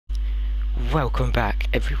Welcome back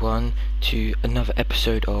everyone to another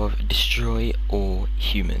episode of Destroy All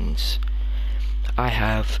Humans. I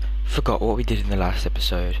have forgot what we did in the last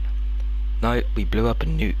episode. No, we blew up a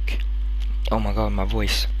nuke. Oh my god, my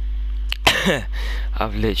voice.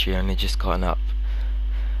 I've literally only just gotten up.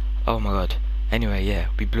 Oh my god. Anyway, yeah,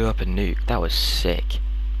 we blew up a nuke. That was sick.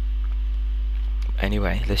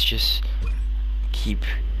 Anyway, let's just keep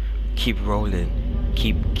rolling.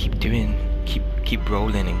 Keep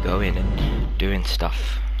rolling and going and doing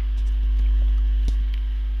stuff.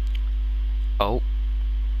 Oh,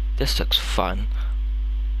 this looks fun.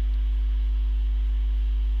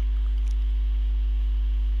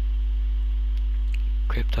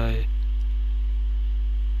 Crypto,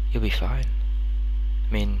 you'll be fine.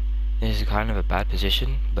 I mean, this is kind of a bad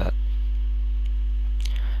position, but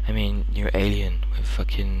I mean, you're alien with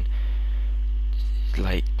fucking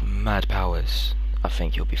like mad powers. I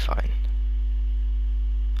think you'll be fine.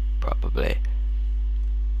 Probably.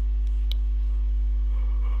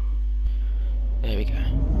 There we go.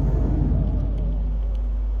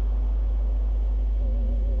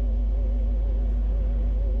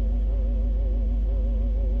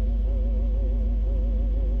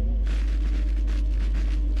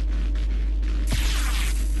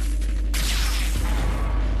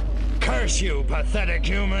 Curse you, pathetic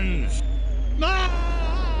humans!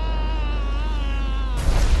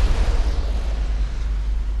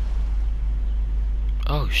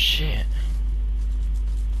 Oh shit.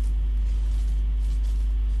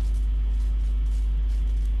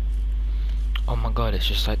 Oh my god, it's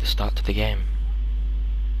just like the start to the game.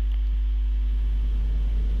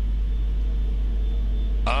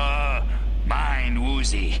 Mind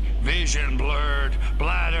woozy, vision blurred,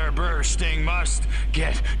 bladder bursting, must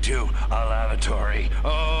get to a lavatory.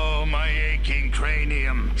 Oh, my aching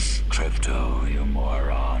cranium. Crypto, you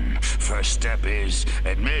moron. First step is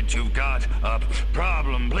admit you've got a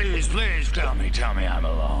problem. Please, please, tell me I'm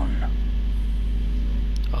alone.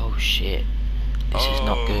 Oh shit. This is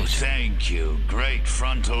not good. Oh, thank you. Great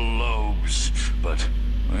frontal lobes. But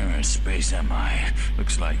where in space am I?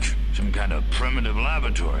 Looks like some kind of primitive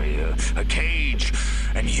laboratory, a cage,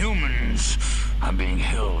 and humans. I'm being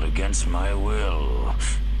held against my will,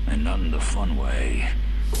 and not in the fun way.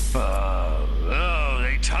 Oh,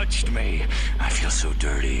 they touched me. I feel so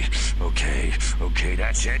dirty. Okay,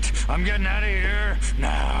 that's it. I'm getting out of here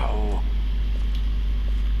now.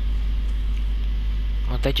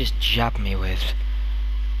 What they just jab me with?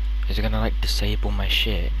 Is it gonna like disable my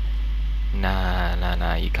shit?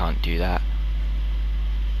 Nah, you can't do that.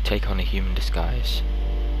 Take on a human disguise.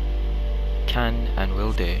 Can and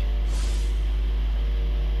will do.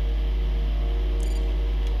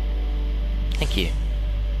 Thank you.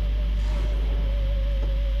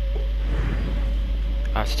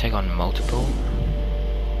 I have to take on multiple.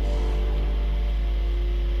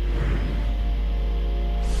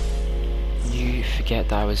 You forget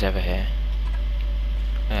that I was ever here.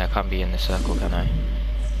 Yeah, I can't be in the circle, can I?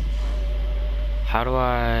 How do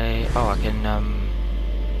I... Oh, I can,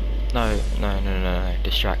 No.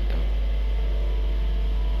 Distract them.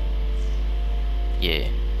 Yeah.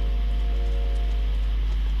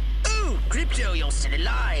 Ooh, Crypto, you're still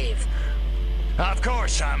alive. Of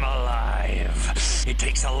course I'm alive. It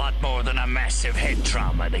takes a lot more than a massive head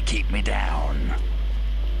trauma to keep me down.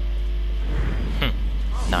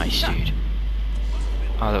 Nice, dude.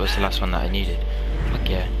 Oh, that was the last one that I needed. Fuck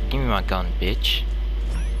yeah. Give me my gun, bitch.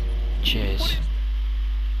 Cheers.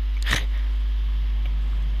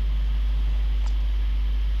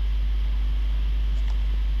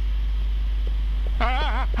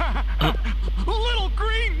 Little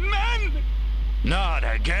green men! Not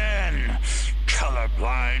again!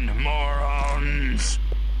 Colorblind morons!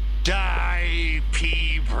 Die,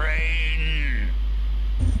 pea-brain!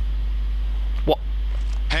 What?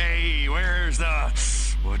 Hey, where's the...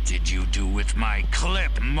 What did you do with my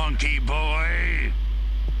clip, monkey boy?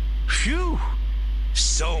 Phew!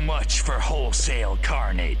 So much for wholesale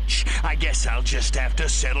carnage. I guess I'll just have to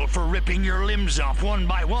settle for ripping your limbs off one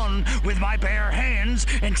by one with my bare hands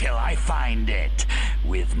until I find it.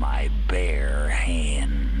 With my bare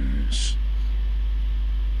hands.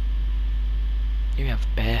 You have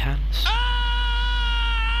bare hands?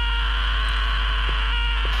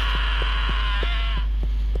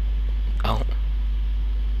 Oh.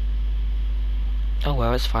 Oh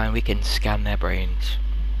well, it's fine, we can scan their brains.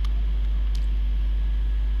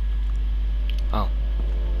 Oh.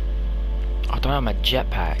 I don't have my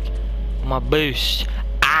jetpack. My boost.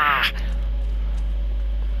 Ah!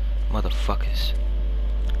 Motherfuckers.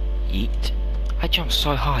 Yeet. I jumped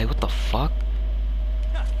so high, what the fuck?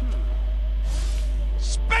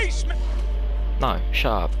 Spaceman! No,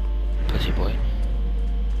 shut up. pussy boy.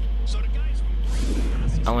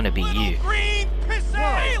 I wanna be you. Green piss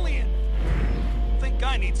alien. Think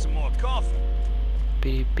I need some more coffee.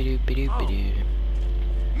 Bidoo.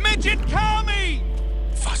 Midget commie!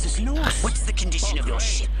 Was ist los? What's the condition of your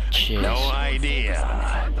ship? Cheers. No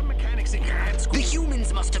idea. The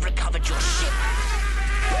humans must have recovered your ship.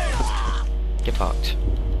 Get fucked.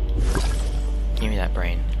 Give me that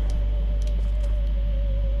brain.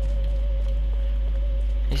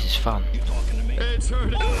 This is fun. It's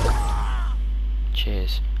hurting.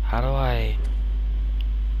 Cheers. How do I...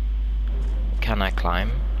 Can I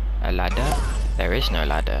climb a ladder? There is no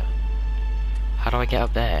ladder. How do I get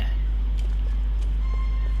up there?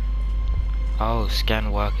 Oh,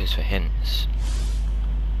 scan workers for hints.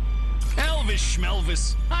 Elvis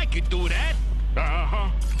Schmelvis. I could do that. Uh-huh.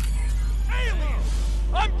 Alien!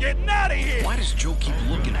 I'm getting out of here! Why does Joe keep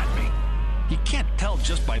looking at me? You can't tell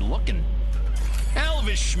just by looking.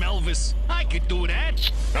 Elvis Schmelvis. I could do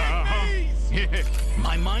that. Uh-huh.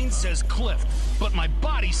 My mind says Cliff, but my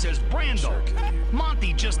body says Brando.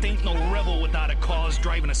 Monty just ain't no rebel without a cause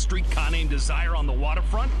driving a streetcar named Desire on the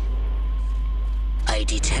waterfront. I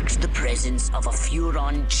detect the presence of a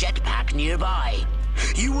Furon jetpack nearby.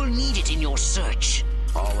 You will need it in your search.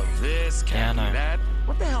 All of this, Yeah, I know. that.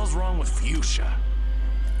 What the hell's wrong with Fuchsia?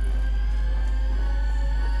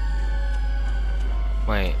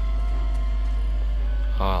 Wait.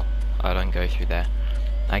 Oh, I don't go through there.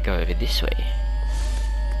 I go over this way.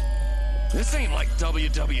 This ain't like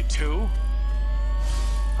WW2.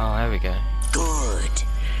 Oh, there we go. Good.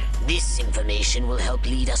 This information will help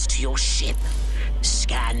lead us to your ship.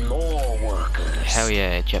 Scan more workers. Hell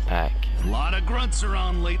yeah, jetpack. A lot of grunts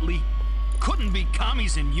around lately. Couldn't be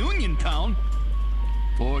commies in Uniontown.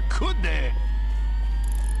 Or could they?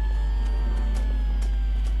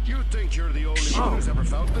 You think you're the only one who's ever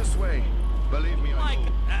felt this way? Believe me, I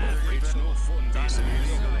know. It's no fun dancing an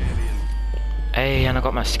illegal alien. Hey, and I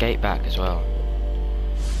got my skate back as well.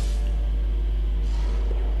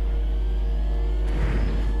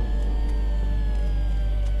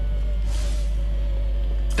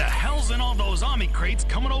 The hell's in all those army crates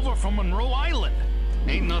coming over from Monroe Island?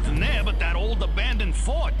 Ain't nothing there but that old abandoned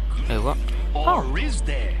fort. Hey, what? Or is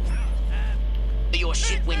there? Your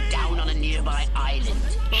ship went down on a nearby island.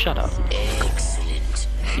 Shut up. Excellent.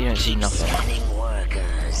 You don't see nothing. Scanning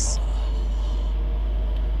workers.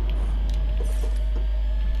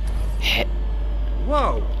 Hit.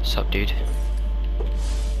 Whoa! Sup, dude?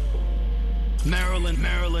 Maryland.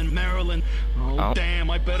 Oh, damn,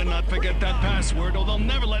 I better not forget that password or they'll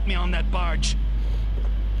never let me on that barge.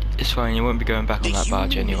 It's fine, you won't be going back on that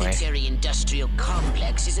barge anyway. Military-industrial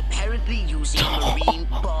complex is apparently using a marine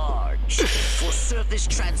barge for surface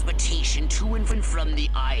transportation to and from the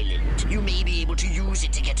island. You may be able to use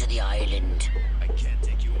it to get to the island. I can't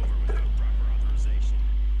take you over without proper authorization.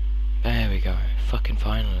 There we go. Fucking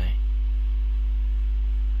finally.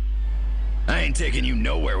 I ain't taking you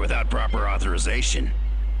nowhere without proper authorization.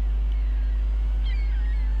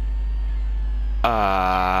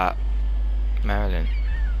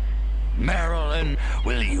 Marilyn.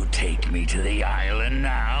 Will you take me to the island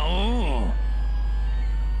now?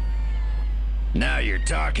 Now you're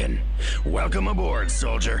talking. Welcome aboard,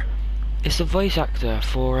 soldier. It's the voice actor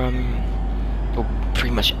for, well,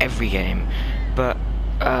 pretty much every game, but,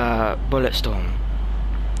 Bulletstorm.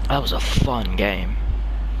 That was a fun game.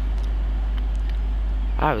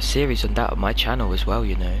 I have a series on that on my channel as well,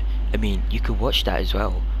 you know. I mean, you could watch that as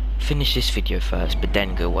well. Finish this video first, but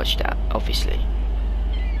then go watch that, obviously.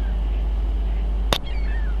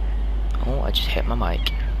 Oh, I just hit my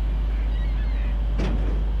mic.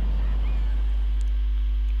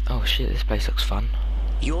 Oh shit, this place looks fun.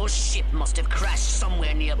 Your ship must have crashed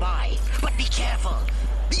somewhere nearby, but be careful.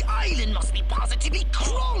 The island must be positively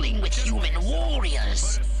crawling with human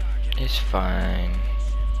warriors. It's fine.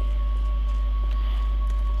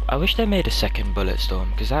 I wish they made a second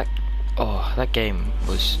Bulletstorm, because that game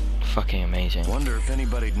was fucking amazing. Wonder if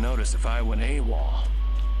anybody'd notice if I went AWOL.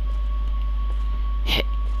 Hit.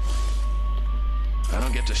 I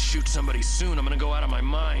don't get to shoot somebody soon, I'm gonna go out of my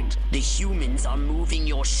mind. The humans are moving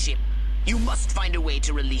your ship. You must find a way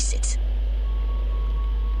to release it.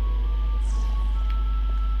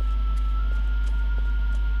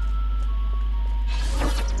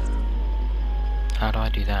 How do I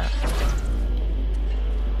do that?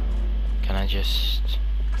 Can I just...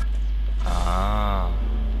 Ah.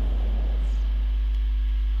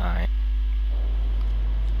 Alright.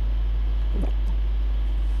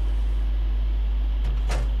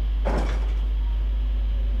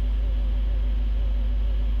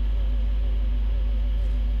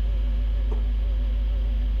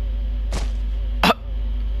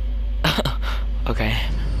 Okay.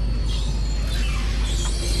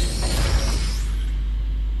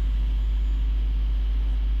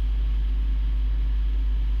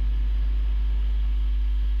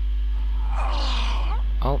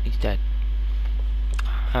 Oh, he's dead.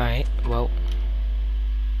 Alright, well.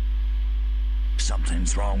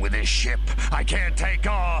 Something's wrong with this ship. I can't take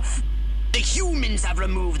off. The humans have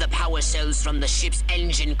removed the power cells from the ship's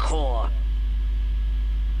engine core.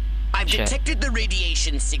 I've Shit. detected the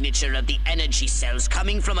radiation signature of the energy cells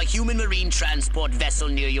coming from a human marine transport vessel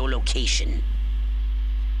near your location.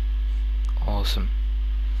 Awesome.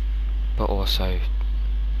 But also,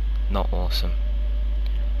 not awesome.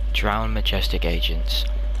 Drown majestic agents.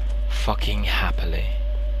 Fucking happily.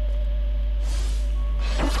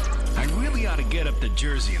 I really ought to get up to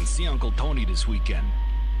Jersey and see Uncle Tony this weekend.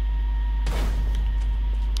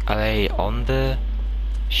 Are they on the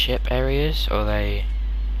ship areas, or are they...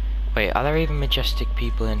 Wait, are there even majestic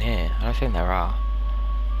people in here? I don't think there are.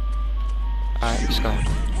 Alright, let's go.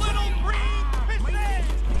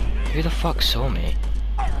 Who the fuck saw me?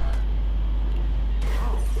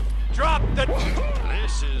 Drop the...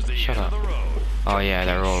 This is the Shut end up. of the road. Oh yeah,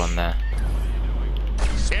 they're all on there.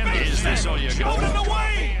 Is this all you got?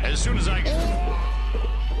 away! As soon as I...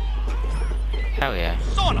 Hell yeah.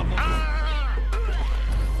 Son of a...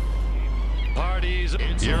 Parties.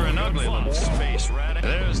 You're an ugly little space rat.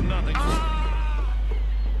 There's nothing.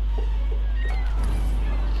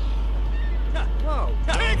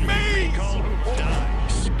 Take me! Die,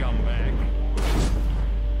 scumbag.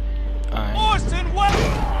 Alright. Orson Welles!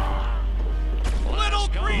 Little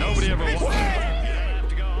green Nobody ever space wants head!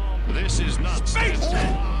 to go home. This is not Space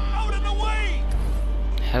head! Out of the way!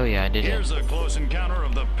 Hell yeah, I did it. Here's a close encounter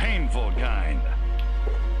of the painful kind.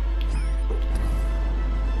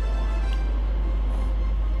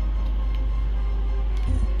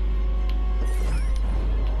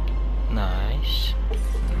 Nice.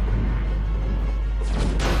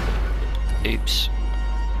 Oops.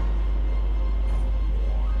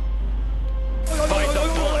 Bite the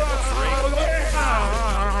bullet, freak.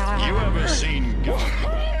 You ever seen God?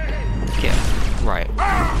 Get right.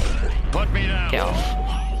 Put me down. Get off.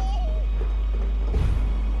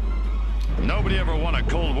 Nobody ever won a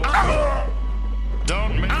Cold War.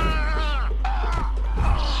 Don't make...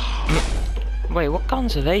 Wait, what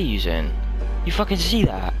guns are they using? You fucking see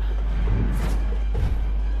that?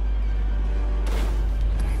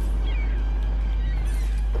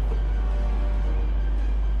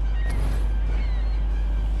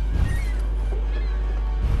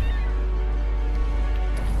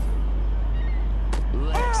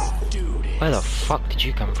 Let's do this. Where the fuck did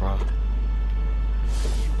you come from?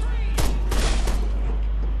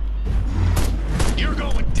 You're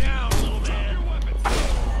going down, little man.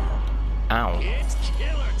 Ow. It's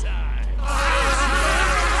killer time.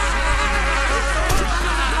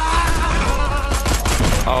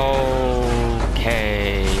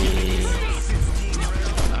 Okay.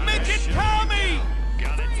 Midget Tommy!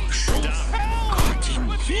 Got it.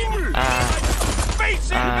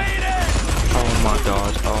 Space invaders! Oh my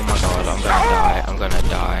god, oh my god, I'm gonna die, I'm gonna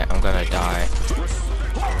die, I'm gonna die.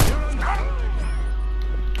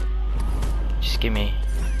 Just give me...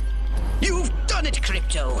 You've done it,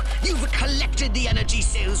 Crypto. You've collected the energy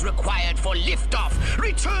cells required for liftoff.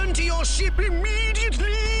 Return to your ship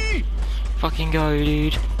immediately. Fucking go,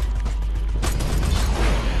 dude.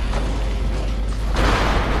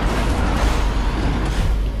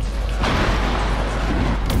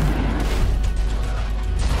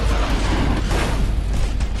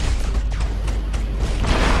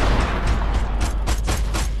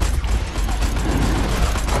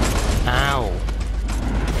 Ow.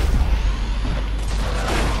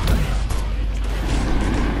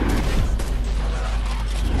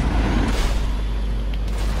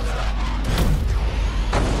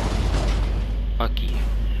 Fuck you.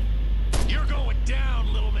 You're going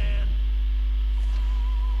down, little man.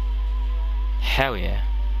 Hell yeah.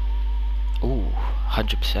 Ooh,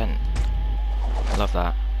 100%. I love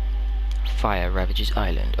that. Fire ravages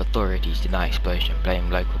island. Authorities deny explosion. Blame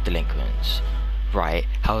local delinquents. Right,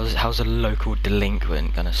 how's a local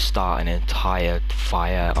delinquent gonna start an entire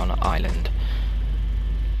fire on an island?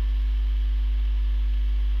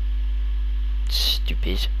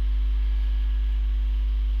 Stupid.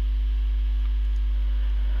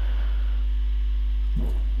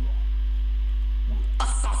 A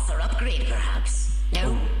saucer upgrade, perhaps?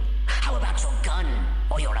 No? How about your gun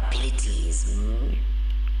or your abilities?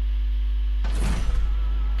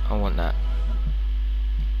 I want that.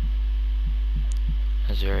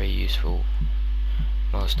 That's very useful.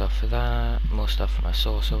 More stuff for that. More stuff for my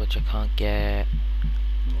saucer, which I can't get.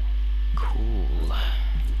 Cool.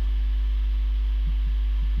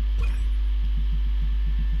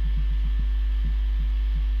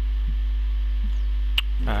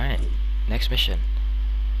 next mission.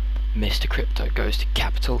 Mr. Crypto goes to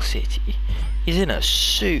Capital City. He's in a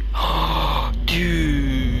suit.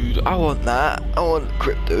 Dude, I want that. I want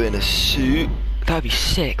Crypto in a suit. That'd be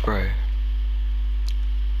sick, bro.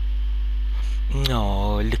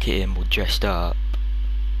 No, look at him all dressed up.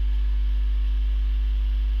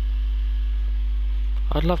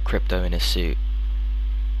 I'd love Crypto in a suit.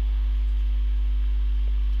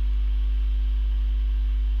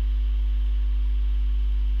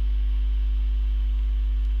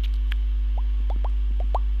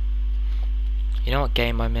 You know what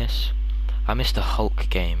game I miss? I missed the Hulk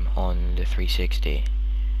game on the 360.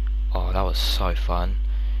 Oh, that was so fun.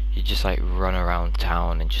 You just like run around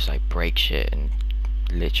town and just like break shit and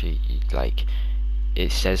literally like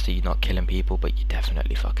it says that you're not killing people, but you're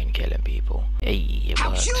definitely fucking killing people. Hey, it How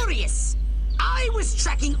worked. curious! I was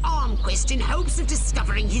tracking Armquist in hopes of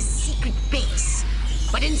discovering his secret base.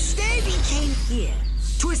 But instead he came here,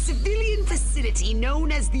 to a civilian facility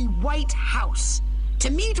known as the White House, to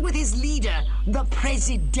meet with his leader, the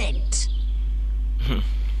President.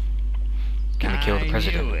 Gonna kill the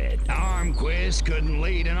president. I knew it. Armquist couldn't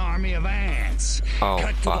lead an army of ants. Oh,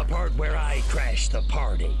 Cut fuck. to the part where I crashed the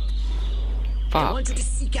party. I Fuck. want you to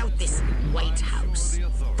seek out this White House.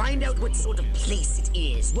 Find out what sort of place it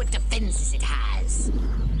is, what defenses it has.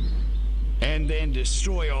 And then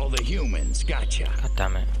destroy all the humans. Gotcha. God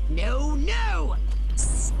damn it. No, no!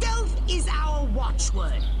 Stealth is our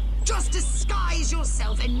watchword. Just disguise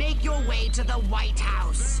yourself and make your way to the White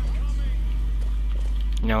House.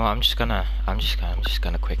 You know what? I'm just gonna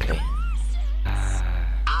quickly.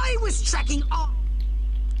 I was tracking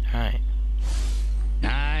Alright.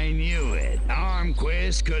 I knew it.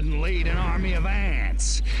 Armquist couldn't lead an army of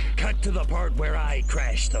ants. Cut to the part where I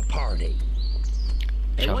crashed the party.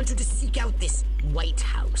 I want you to seek out this White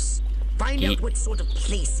House. Find out what sort of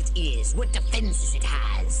place it is, what defenses it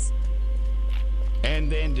has.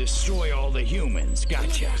 And then destroy all the humans.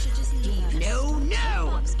 Gotcha. No,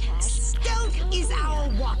 no! Stealth is our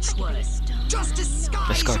watchword. Just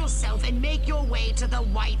disguise go. yourself and make your way to the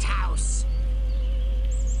White House.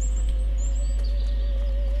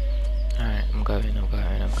 Alright, I'm going.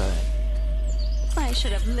 I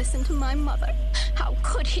should have listened to my mother. How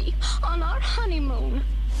could he, on our honeymoon?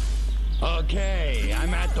 Okay,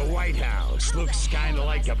 I'm at the White House. Looks kinda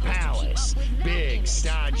like a palace. Big,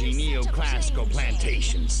 stodgy, neoclassical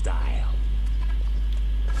plantation style.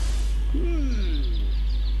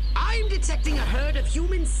 I'm detecting a herd of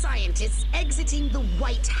human scientists exiting the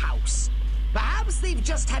White House. Perhaps they've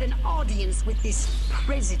just had an audience with this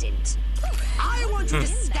president. I want you to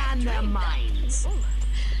scan their minds.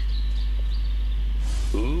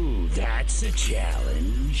 Ooh, that's a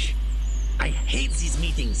challenge. I hate these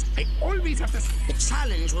meetings. I always have to... The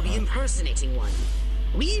challenge will be impersonating one.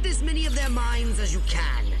 Read as many of their minds as you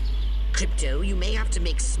can. Crypto, you may have to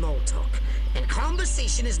make small talk, and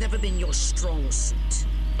conversation has never been your strong suit.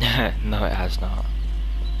 No, it has not.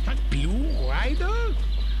 That Blue Rider?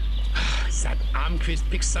 That Armquist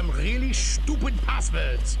picked some really stupid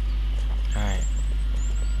passwords. Alright.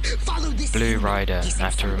 Follow this Blue human. Rider, He I said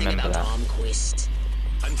have to something remember about that. Armquist.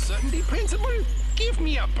 Uncertainty principle? Give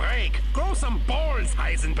me a break. Grow some balls,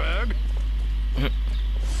 Heisenberg.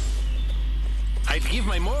 I'd give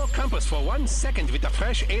my moral compass for 1 second with a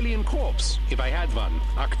fresh alien corpse, if I had one.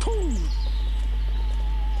 Achtung!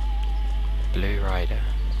 Blue Rider.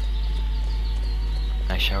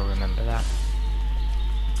 I shall remember that.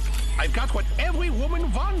 I've got what every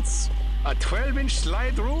woman wants. A 12-inch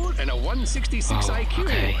slide rule and a 166 Oh, IQ.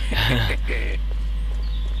 okay.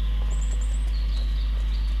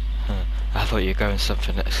 I thought you were going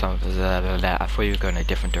something. I thought you were going a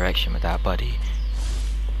different direction with that, buddy.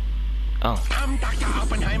 Oh. Come, Dr.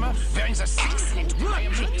 Oppenheimer, wearing the Excellent work,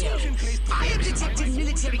 Crypto. I have detected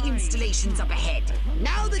military installations up ahead.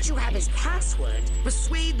 Now that you have his password,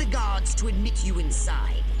 persuade the guards to admit you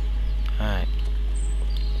inside. Alright.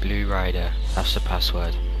 Blue Rider. That's the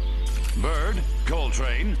password. Bird,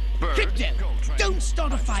 Coltrane, Bird, Crypto, Coltrane. don't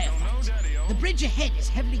start a firefight. The bridge ahead is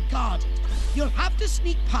heavily guarded. You'll have to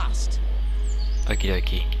sneak past. Okie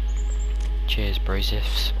dokie. Cheers,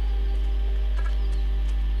 brosifs.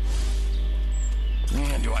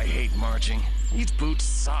 Man, do I hate marching. These boots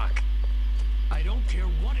suck. I don't care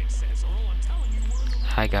what it says, Earl. I'm telling you, we're in the...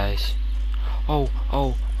 Hi guys. Oh,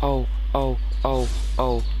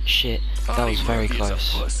 shit. That Buddy was very Murphy is a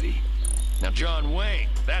close. pussy. Now, John Wayne,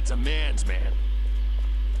 that's a man's man.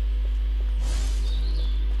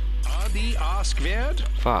 Adi Askverd?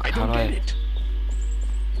 Fuck, I how don't do I... get it.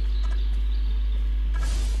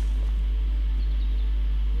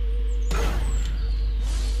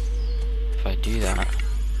 If I do that...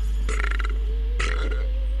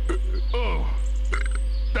 Oh,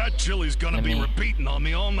 chili's gonna be repeating on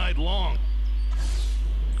me all night long.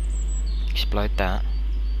 Explode that.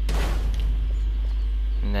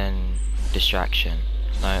 And then distraction.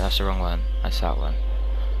 No, that's the wrong one. That's that one.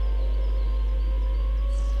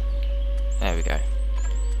 There we go.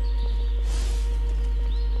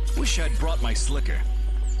 Wish I'd brought my slicker.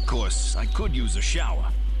 Of course, I could use a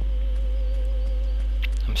shower.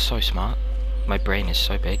 I'm so smart. My brain is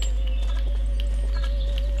so big.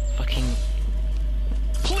 Fucking...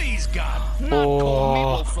 Please, God, not cold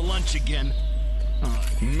meatloaf for lunch again. Oh,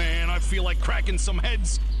 man, I feel like cracking some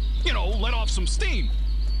heads. You know, let off some steam.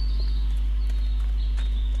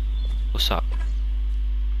 What's up?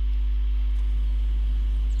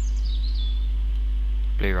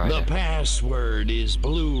 Blue Rider. The password is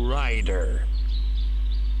Blue Rider.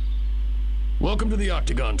 Welcome to the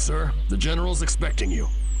Octagon, sir. The General's expecting you.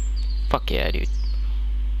 Fuck yeah, dude.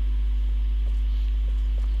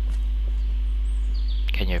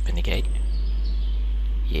 Can you open the gate?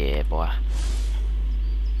 Yeah, boy.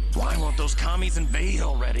 Why won't those commies invade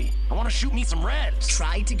already? I want to shoot me some reds.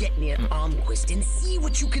 Try to get near Armquist and see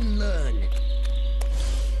what you can learn.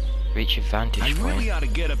 Reach your vantage I point. really ought to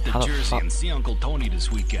get up to Jersey and see Uncle Tony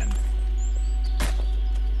this weekend.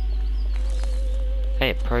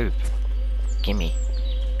 Hey, probe. Gimme.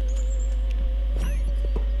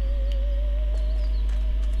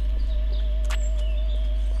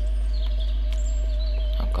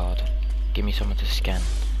 Oh god. Give me someone to scan.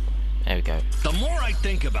 There we go. The more I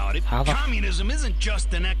think about it, communism isn't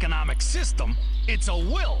just an economic system, it's a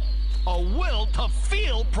will. A will to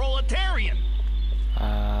feel proletarian.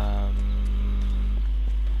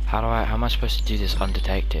 How am I supposed to do this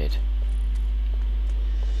undetected?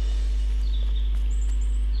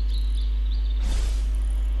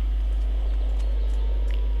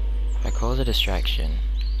 If I cause a distraction,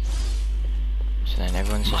 so then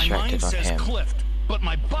everyone's distracted on him. My mind says Clift, but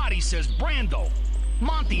my body says Brando.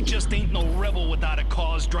 Monty just ain't no rebel without a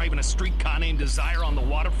cause driving a streetcar named Desire on the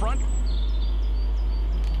waterfront.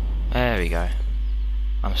 There we go.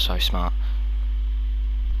 I'm so smart.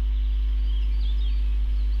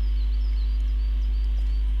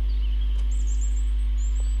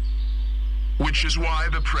 Which is why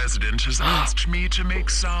the President has asked me to make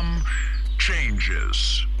some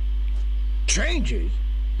changes. Changes?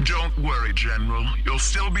 Don't worry, General. You'll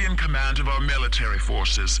still be in command of our military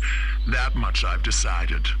forces. That much I've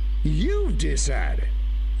decided. You've decided?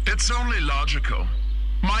 It's only logical.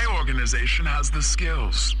 My organization has the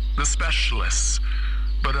skills, the specialists.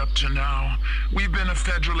 But up to now, we've been a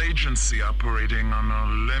federal agency operating on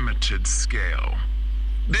a limited scale.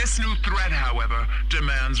 This new threat, however,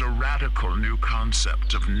 demands a radical new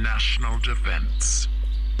concept of national defense.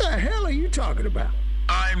 The hell are you talking about?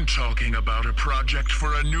 I'm talking about a project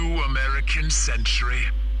for a new American century.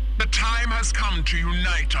 The time has come to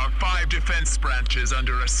unite our 5 defense branches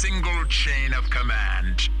under a single chain of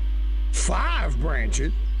command. 5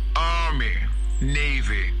 branches? Army,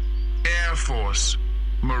 Navy, Air Force,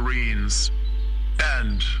 Marines,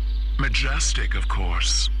 and Majestic, of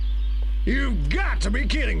course. You've got to be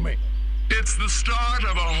kidding me! It's the start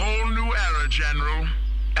of a whole new era, General.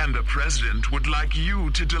 And the President would like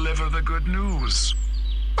you to deliver the good news.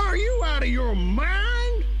 Are you out of your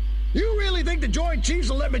mind? You really think the Joint Chiefs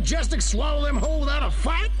will let Majestic swallow them whole without a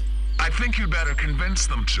fight? I think you'd better convince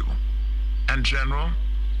them to. And General,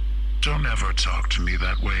 don't ever talk to me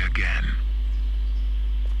that way again.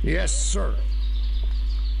 Yes, sir.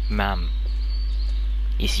 Ma'am.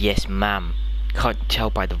 It's yes, ma'am. Can't tell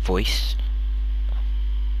by the voice.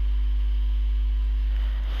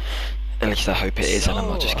 At least I hope it is, and I'm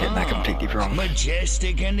not just getting that completely wrong.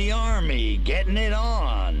 Majestic and the Army, getting it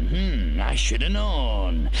on. I should have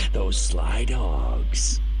known. Those sly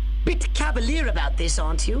dogs. Bit cavalier about this,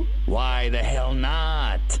 aren't you? Why the hell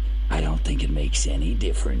not? I don't think it makes any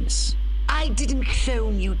difference. I didn't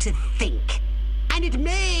clone you to think. And it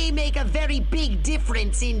may make a very big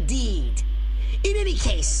difference indeed. In any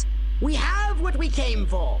case, we have what we came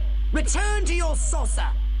for. Return to your saucer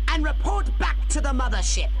and report back to the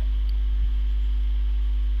mothership.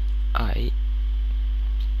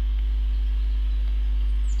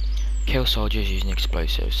 Kill soldiers using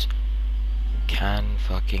explosives. Can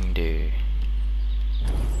fucking do.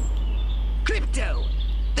 Crypto,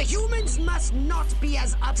 the humans must not be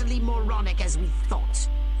as utterly moronic as we thought.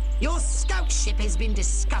 Your scout ship has been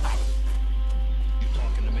discovered. You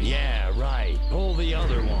talking to me? Yeah, right. Pull the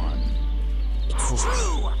other one. It's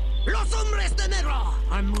true! Los Hombres de Negro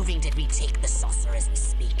are moving to retake the saucer as we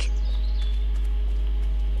speak.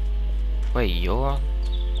 Wait, you're...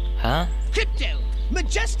 Huh? Crypto,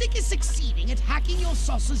 Majestic is succeeding at hacking your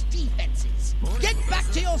saucer's defenses. Get back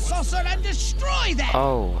to your saucer and destroy them!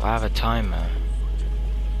 Oh, I have a timer.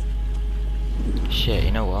 Shit,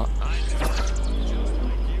 you know what?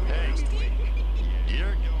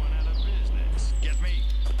 You're going out of business. Get me?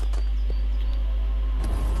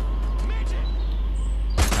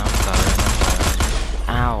 I'm going.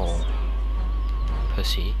 Ow.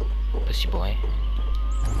 Pussy. Pussy boy.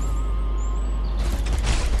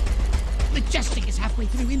 Majestic is halfway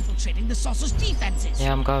through infiltrating the saucer's defenses.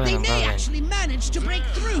 Yeah, I'm going, They I'm may going. actually manage to break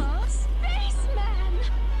through. Oh, spaceman!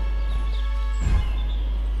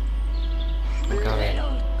 I'm going.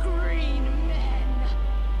 Little green men.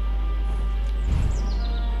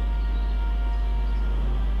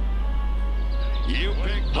 You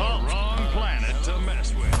picked the wrong planet to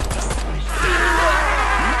mess with.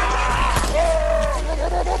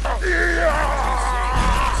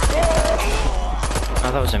 Oh,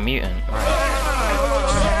 that was a mutant. Right.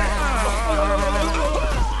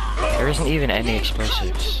 There isn't even any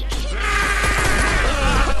explosives.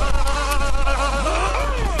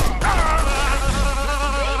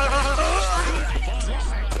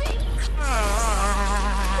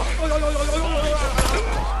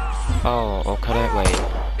 Oh, or could I wait?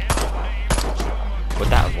 Would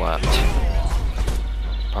that have worked?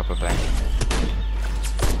 Probably.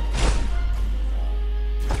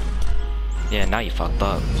 Yeah, now you fucked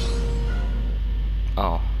up.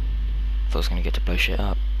 Oh. Thought I was gonna get to blow shit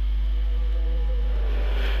up.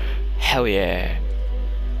 Hell yeah.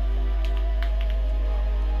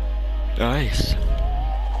 Nice.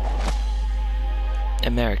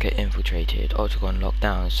 America infiltrated, Octagon locked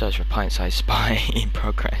down, search for pint-sized spy in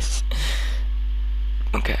progress.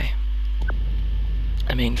 Okay.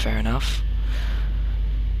 I mean, fair enough.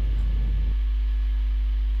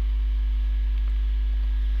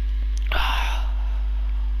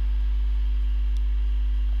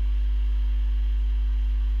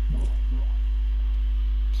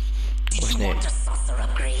 Did What's you new? want a saucer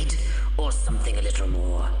upgrade? Or something a little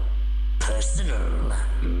more personal?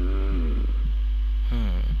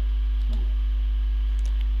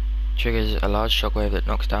 Triggers a large shockwave that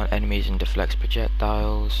knocks down enemies and deflects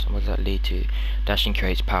projectiles. What does that lead to? Dashing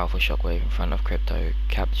creates powerful shockwave in front of Crypto,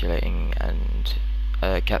 capitulating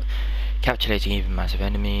even massive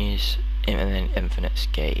enemies. And then infinite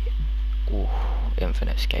skate. Ooh,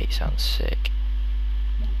 infinite skate sounds sick.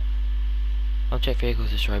 Object vehicles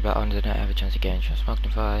destroyed by iron detonator have a chance to gain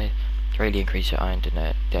transmagnified. Greatly increase your iron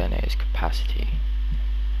detonator's capacity.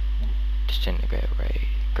 Disintegrate array.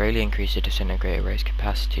 Greatly increase the disintegrate array's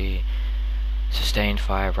capacity. Sustained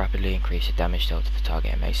fire rapidly increase the damage dealt to the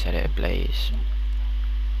target and may set it ablaze.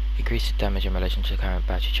 Increase the damage in relation to the current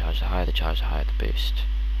battery charge. The higher the charge, the higher the boost.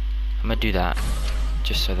 I'm gonna do that,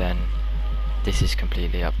 just so then this is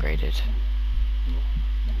completely upgraded.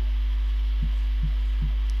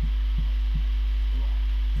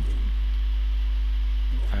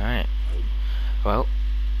 Alright. Well,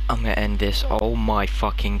 I'm gonna end this. Oh my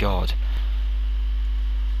fucking god.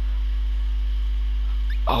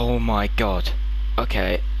 Oh my god.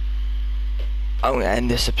 Okay. I'm gonna end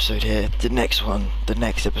this episode here. The next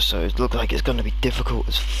episode, looks like it's gonna be difficult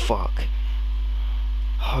as fuck.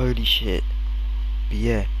 Holy shit. But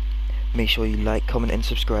yeah, make sure you like, comment and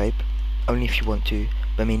subscribe. Only if you want to.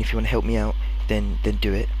 But I mean, if you want to help me out, then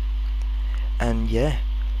do it. And yeah,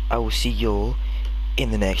 I will see y'all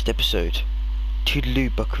in the next episode. Toodaloo,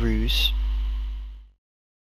 buckaroos.